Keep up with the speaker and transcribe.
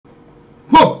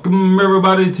Welcome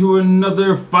everybody to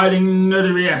another Fighting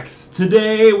Nerdy Reacts.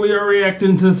 Today we are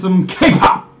reacting to some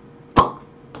K-pop.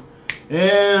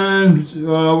 And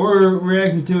we're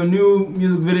reacting to a new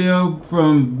music video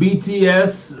from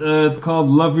BTS. It's called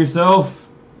Love Yourself.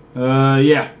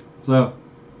 Yeah, so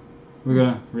we're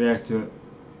gonna react to it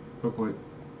real quick.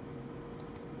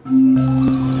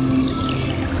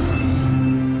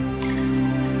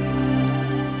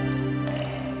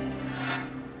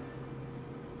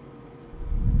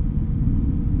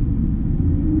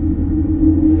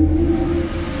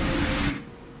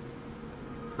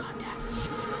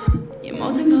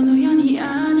 모든 건 우연이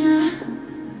아니야.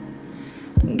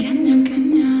 그냥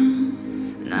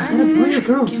나의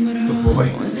느낌으로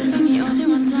온 세상이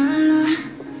어제와 달라.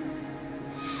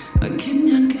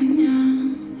 그냥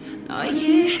너의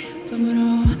기쁨으로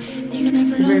네가 날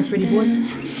불렀을 때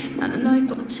나는 너의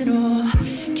꽃으로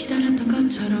기다렸던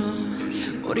것처럼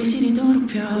우리 시리도록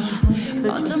펴.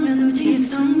 어쩌면 우지의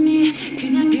성리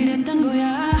그냥 그랬던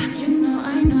거야. You know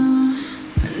I know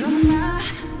너는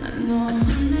나는 너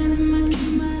설레는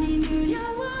만큼만이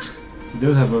두려워. It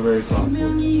does have a very soft voice.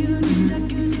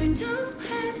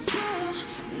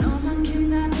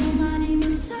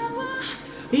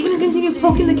 Are you gonna continue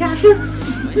poking the cactus?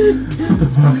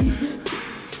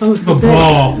 Oh, it's the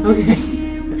ball. Okay.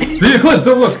 Let's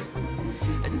go look.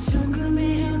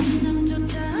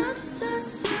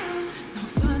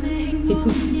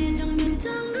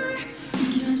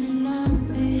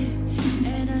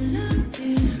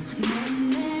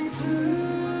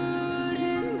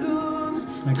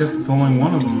 I guess it's only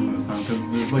one of them this time because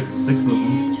there's like 6 of them.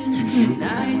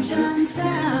 That's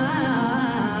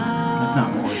not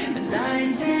more.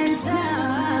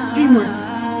 3 more.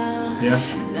 Yeah.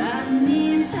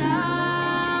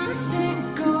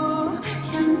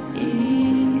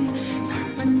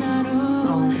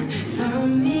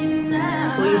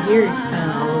 Well, you hear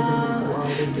all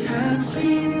of them. Touch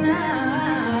me now.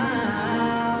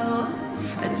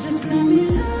 Just let me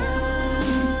love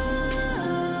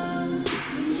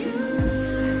you.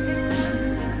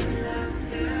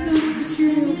 Just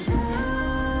let me love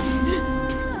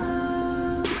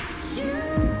you.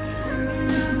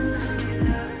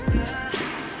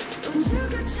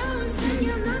 우주가 처음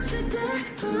생겨났을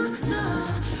때부터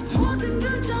모든 걸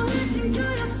정해진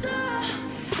거였어.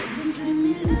 Just let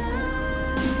me love.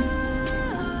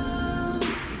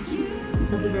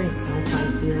 That's a very sci-fi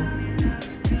feel.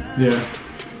 Yeah.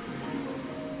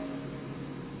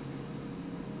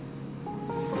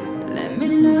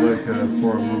 It's like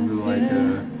for a movie like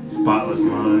Spotless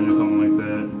Mind or something like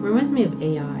that. Reminds me of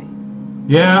AI.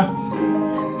 Yeah.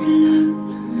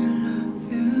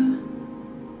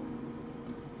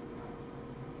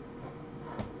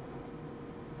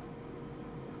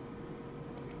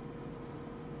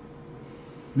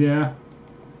 Yeah.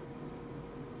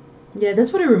 Yeah,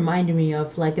 that's what it reminded me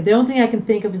of. Like, the only thing I can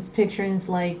think of is pictures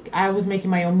like I was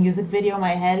making my own music video in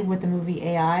my head with the movie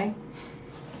AI.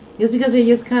 It's because it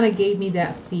just kind of gave me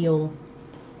that feel.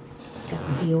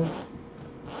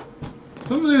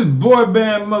 Some of these boy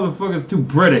band motherfuckers too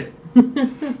pretty.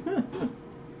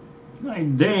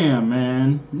 Like, damn,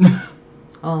 man.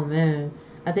 Oh, man.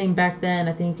 I think back then,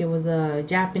 I think it was a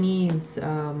Japanese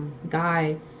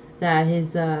guy that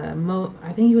his, I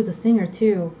think he was a singer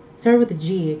too. Started with a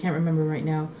G, I can't remember right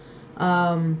now.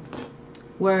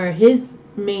 Where his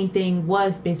main thing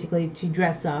was basically to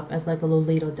dress up as like a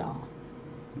Lolita doll.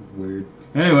 Weird.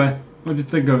 Anyway, what'd you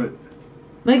think of it?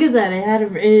 Like I said, it had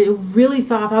a really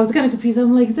soft. I was kind of confused.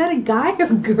 I'm like, is that a guy or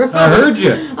a girl? I heard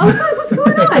you. I was like, what's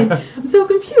going on? I'm so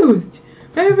confused.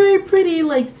 Very, very pretty,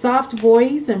 like soft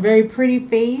voice and very pretty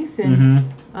face and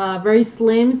very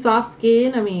slim, soft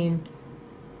skin. I mean,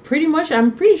 pretty much.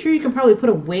 I'm pretty sure you can probably put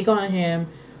a wig on him.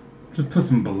 Just put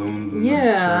some balloons in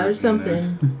yeah, the or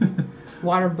something.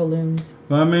 Water balloons.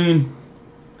 I mean,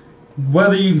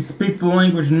 whether you speak the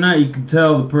language or not, you can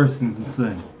tell the person can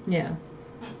sing. Yeah.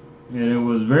 And it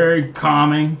was very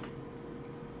calming.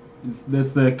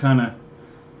 That's that kind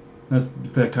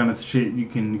of shit you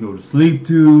can go to sleep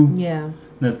to. Yeah.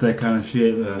 That's that kind of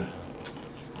shit you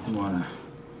wanna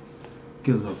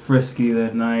get a little frisky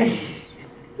that night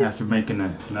after making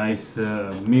a nice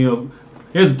meal.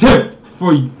 Here's a tip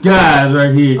for you guys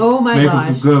right here. Oh my gosh.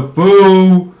 Making some good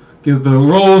food. Get the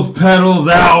rose petals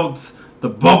out. The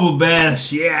bubble bath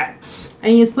shit.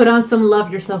 And you just put on some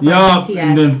Love Yourself. Yup,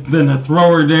 and then I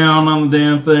throw her down on the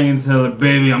damn thing and tell her,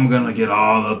 baby, I'm gonna get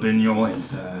all up in your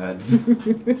insides.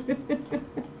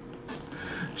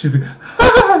 She'd be,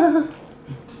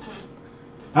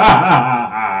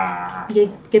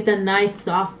 Get that nice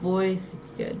soft voice.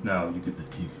 Good. No, you get the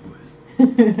deep voice.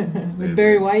 With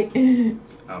Barry White.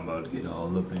 I'm about to get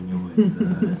all up in your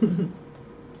insides.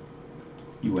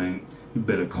 You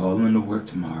better call in to work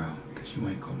tomorrow, cause you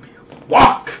ain't gonna be able to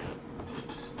walk.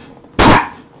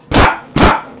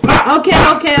 Okay,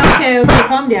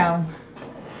 calm down.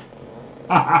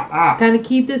 Kind of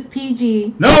keep this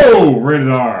PG. No, rated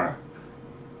R.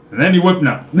 And then you whipping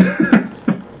up.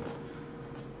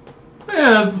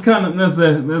 Yeah, that's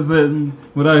the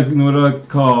what I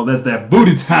call that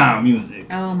booty time music.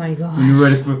 Oh my gosh. When you're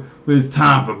ready for when it's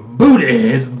time for booty,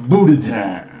 it's booty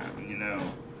time. You know,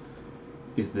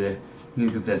 get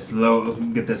that slow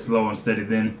and steady.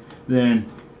 Then when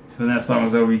that song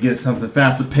is over, you get something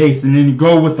faster paced, and then you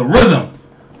go with the rhythm.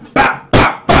 Bop,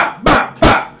 bop, bop, bop,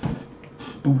 bop.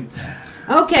 Booty time.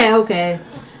 Okay.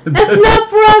 That's enough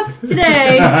for us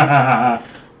today.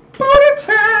 Booty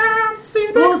time. See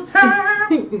you next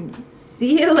time.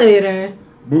 See you later.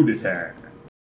 Booty time.